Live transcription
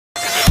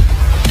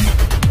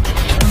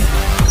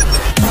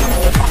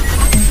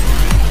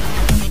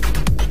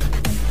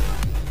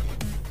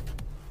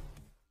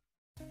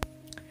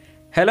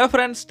Hello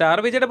friends, Star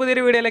Vijay's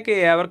പുതിയൊരു വീഡിയോയിലേക്ക്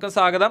ഏവർക്കും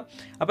സ്വാഗതം.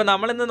 അപ്പോൾ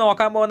നമ്മൾ ഇന്ന്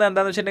നോക്കാൻ പോകുന്നത്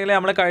എന്താണെന്ന് വെച്ചിട്ടുണ്ടെങ്കിൽ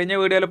നമ്മൾ കഴിഞ്ഞ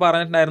വീഡിയോയിൽ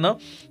പറഞ്ഞിട്ടുണ്ടായിരുന്നു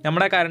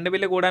നമ്മുടെ കറണ്ട്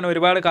ബില്ല് കൂടാൻ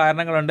ഒരുപാട്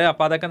കാരണങ്ങളുണ്ട്.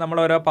 അപ്പോൾ അതൊക്കെ നമ്മൾ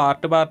ഓരോ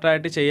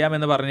പാർട്ടായിട്ട്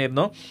ചെയ്യാമെന്ന്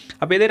പറഞ്ഞിരുന്നു.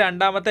 അപ്പോൾ ഇത്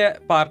രണ്ടാമത്തെ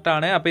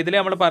പാർട്ടാണ്. അപ്പോൾ ഇതിൽ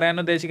നമ്മൾ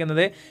പറയാൻ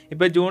ഉദ്ദേശിക്കുന്നത്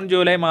ഇപ്പോൾ ജൂൺ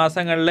ജൂലൈ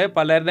മാസങ്ങളിൽ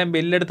പലരുടെയും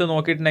ബില്ല് എടുത്ത്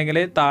നോക്കിയിട്ടുണ്ടെങ്കിൽ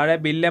താഴെ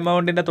ബിൽ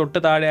എമൗണ്ടിൻ്റെ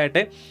തൊട്ട്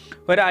താഴെയായിട്ട്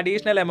ഒരു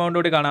അഡീഷണൽ എമൗണ്ട്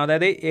കൂടി കാണാം.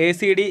 അതായത്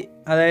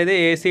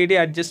എ സി ഡി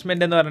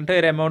അഡ്ജസ്റ്റ്മെൻറ്റ് എന്ന് പറഞ്ഞിട്ട്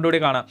ഒരു എമൗണ്ട് കൂടി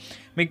കാണാം.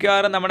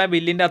 മിക്കവാറും നമ്മുടെ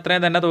ബില്ലിൻ്റെ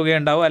അത്രയും തന്നെ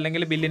തുകയുണ്ടാവും,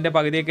 അല്ലെങ്കിൽ ബില്ലിൻ്റെ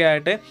പകുതിയൊക്കെ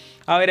ആയിട്ട്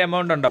ആ ഒരു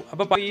എമൗണ്ട് ഉണ്ടാവും.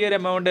 അപ്പോൾ ഈ ഒരു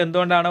എമൗണ്ട്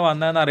എന്തുകൊണ്ടാണ്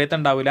വന്നതെന്ന്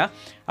അറിയത്തുണ്ടാവില്ല.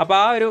 അപ്പോൾ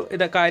ആ ഒരു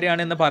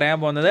കാര്യമാണ് ഇന്ന് പറയാൻ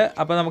പോകുന്നത്.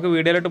 അപ്പോൾ നമുക്ക്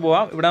വീഡിയോയിലോട്ട്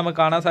പോകാം. ഇവിടെ നമുക്ക്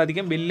കാണാൻ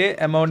സാധിക്കും ബില്ല്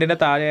എമൗണ്ടിൻ്റെ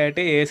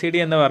താഴെയായിട്ട് ACD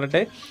എന്ന്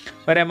പറഞ്ഞിട്ട്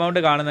ഒരു എമൗണ്ട്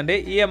കാണുന്നുണ്ട്.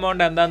 ഈ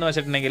എമൗണ്ട് എന്താണെന്ന്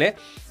വെച്ചിട്ടുണ്ടെങ്കിൽ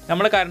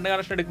നമ്മൾ കറണ്ട്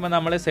കണക്ഷൻ എടുക്കുമ്പോൾ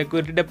നമ്മൾ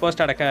സെക്യൂരിറ്റി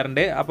ഡെപ്പോസിറ്റ്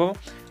അടക്കാറുണ്ട്. അപ്പോൾ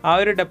ആ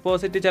ഒരു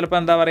ഡെപ്പോസിറ്റ് ചിലപ്പോൾ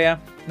എന്താ പറയുക,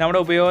 നമ്മുടെ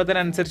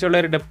ഉപയോഗത്തിനനുസരിച്ചുള്ള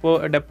ഒരു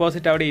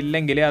ഡെപ്പോസിറ്റ് അവിടെ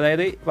ഇല്ലെങ്കിൽ,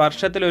 അതായത്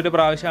വർഷത്തിലൊരു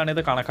പ്രാവശ്യമാണ്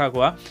ഇത്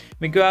കണക്കാക്കുക.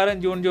 മിക്കവാറും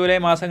ജൂൺ ജൂലൈ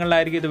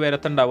മാസങ്ങളിലായിരിക്കും ഇത്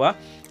വരത്തുണ്ടാവുക.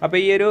 അപ്പോൾ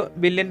ഈ ഒരു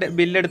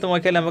ബില്ലെടുത്ത്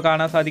നോക്കിയാൽ നമുക്ക്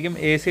കാണാൻ സാധിക്കും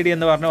ACD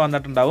എന്ന് പറഞ്ഞ്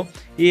വന്നിട്ടുണ്ടാവും.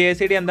 ഈ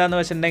ACD എന്താണെന്ന്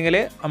വെച്ചിട്ടുണ്ടെങ്കിൽ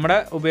നമ്മുടെ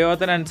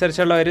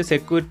ഉപയോഗത്തിനനുസരിച്ചുള്ള ഒരു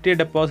സെക്യൂരിറ്റി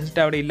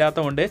ഡെപ്പോസിറ്റ് അവിടെ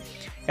ഇല്ലാത്തതുകൊണ്ട്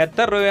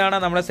എത്ര രൂപയാണ്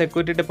നമ്മുടെ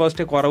സെക്യൂരിറ്റി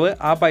ഡെപ്പോസിറ്റ് കുറവ്,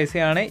 ആ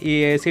പൈസയാണ് ഈ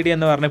ACD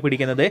എന്ന് പറഞ്ഞ്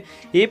പിടിക്കുന്നത്.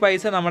 ഈ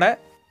പൈസ നമ്മുടെ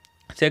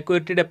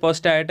സെക്യൂരിറ്റി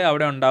ഡെപ്പോസിറ്റ് ആയിട്ട്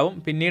അവിടെ ഉണ്ടാവും.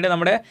 പിന്നീട്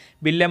നമ്മുടെ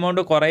ബിൽ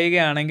എമൗണ്ട്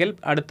കുറയുകയാണെങ്കിൽ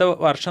അടുത്ത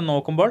വർഷം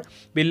നോക്കുമ്പോൾ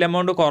ബിൽ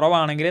എമൗണ്ട്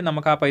കുറവാണെങ്കിൽ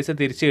നമുക്ക് ആ പൈസ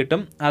തിരിച്ച്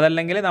കിട്ടും.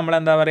 അതല്ലെങ്കിൽ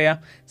നമ്മളെന്താ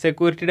പറയുക,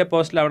 സെക്യൂരിറ്റി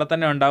ഡെപ്പോസിറ്റ് അവിടെ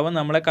തന്നെ ഉണ്ടാവും.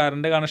 നമ്മൾ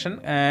കറണ്ട് കണക്ഷൻ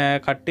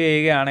കട്ട്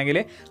ചെയ്യുകയാണെങ്കിൽ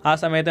ആ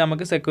സമയത്ത്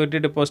നമുക്ക്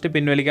സെക്യൂരിറ്റി ഡെപ്പോസിറ്റ്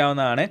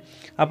പിൻവലിക്കാവുന്നതാണ്.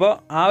 അപ്പോൾ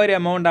ആ ഒരു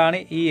എമൗണ്ടാണ്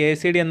ഈ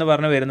ACD എന്ന്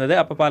പറഞ്ഞ് വരുന്നത്.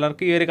 അപ്പോൾ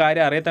പലർക്കും ഈ ഒരു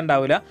കാര്യം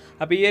അറിയത്തുണ്ടാവില്ല.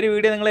 അപ്പോൾ ഈ ഒരു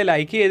വീഡിയോ നിങ്ങൾ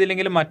ലൈക്ക്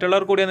ചെയ്തില്ലെങ്കിലും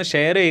മറ്റുള്ളവർ കൂടി ഒന്ന്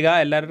ഷെയർ ചെയ്യുക,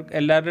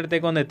 എല്ലാവരുടെ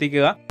അടുത്തേക്കും ഒന്ന്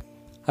എത്തിക്കുക.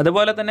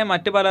 അതുപോലെ തന്നെ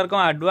മറ്റു പലർക്കും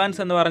അഡ്വാൻസ്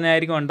എന്ന്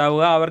പറഞ്ഞായിരിക്കും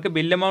ഉണ്ടാവുക. അവർക്ക്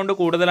ബിൽ എമൗണ്ട്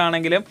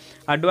കൂടുതലാണെങ്കിലും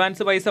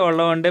അഡ്വാൻസ് പൈസ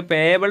ഉള്ളതുകൊണ്ട്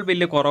പേയബിൾ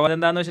ബില്ല് കുറവ്.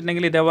 അതെന്താണെന്ന്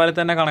വെച്ചിട്ടുണ്ടെങ്കിൽ ഇതേപോലെ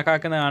തന്നെ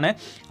കണക്കാക്കുന്നതാണ്.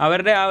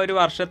 അവരുടെ ആ ഒരു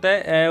വർഷത്തെ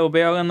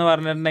ഉപയോഗം എന്ന്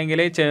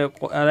പറഞ്ഞിട്ടുണ്ടെങ്കിൽ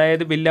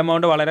അതായത് ബിൽ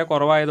എമൗണ്ട് വളരെ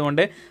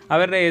കുറവായതുകൊണ്ട്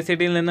അവരുടെ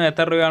ACDയിൽ നിന്ന്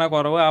എത്ര രൂപയാണ്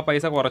കുറവ്, ആ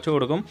പൈസ കുറച്ച്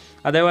കൊടുക്കും.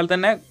 അതേപോലെ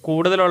തന്നെ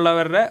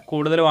കൂടുതലുള്ളവരുടെ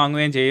കൂടുതൽ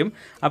വാങ്ങുകയും ചെയ്യും.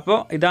 അപ്പോൾ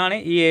ഇതാണ്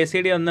ഈ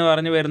ACD എന്ന്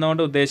പറഞ്ഞ്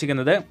വരുന്നതുകൊണ്ട്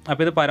ഉദ്ദേശിക്കുന്നത്.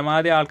 അപ്പോൾ ഇത്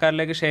പരമാവധി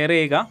ആൾക്കാരിലേക്ക് ഷെയർ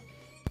ചെയ്യുക.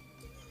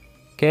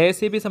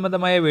 KSEB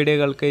സംബന്ധമായ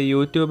വീഡിയോകൾക്ക്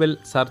യൂട്യൂബിൽ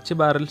സെർച്ച്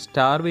ബാറിൽ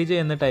സ്റ്റാർ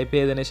വിജയ് എന്ന് ടൈപ്പ്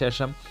ചെയ്തതിന്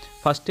ശേഷം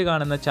ഫസ്റ്റ്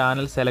കാണുന്ന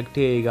ചാനൽ സെലക്ട്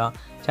ചെയ്യുക.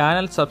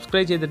 ചാനൽ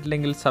സബ്സ്ക്രൈബ്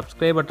ചെയ്തിട്ടില്ലെങ്കിൽ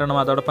സബ്സ്ക്രൈബ് ബട്ടണും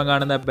അതോടൊപ്പം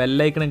കാണുന്ന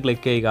ബെല്ലൈക്കണും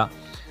ക്ലിക്ക് ചെയ്യുക.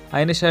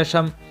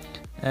 അതിനുശേഷം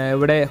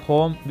ഇവിടെ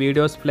ഹോം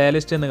വീഡിയോസ്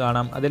പ്ലേലിസ്റ്റ് എന്ന്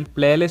കാണാം. അതിൽ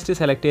പ്ലേലിസ്റ്റ്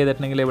സെലക്ട്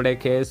ചെയ്തിട്ടുണ്ടെങ്കിൽ ഇവിടെ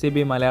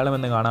KSEB മലയാളം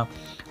എന്ന് കാണാം.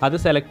 അത്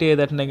സെലക്ട്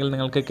ചെയ്തിട്ടുണ്ടെങ്കിൽ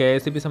നിങ്ങൾക്ക്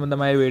KSEB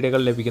സംബന്ധമായ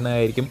വീഡിയോകൾ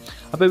ലഭിക്കുന്നതായിരിക്കും.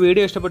 അപ്പോൾ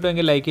വീഡിയോ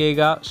ഇഷ്ടപ്പെട്ടുവെങ്കിൽ ലൈക്ക്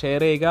ചെയ്യുക,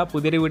 ഷെയർ ചെയ്യുക.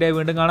 പുതിയൊരു വീഡിയോ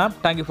വീണ്ടും കാണാം.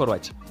 Thank you for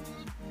watching.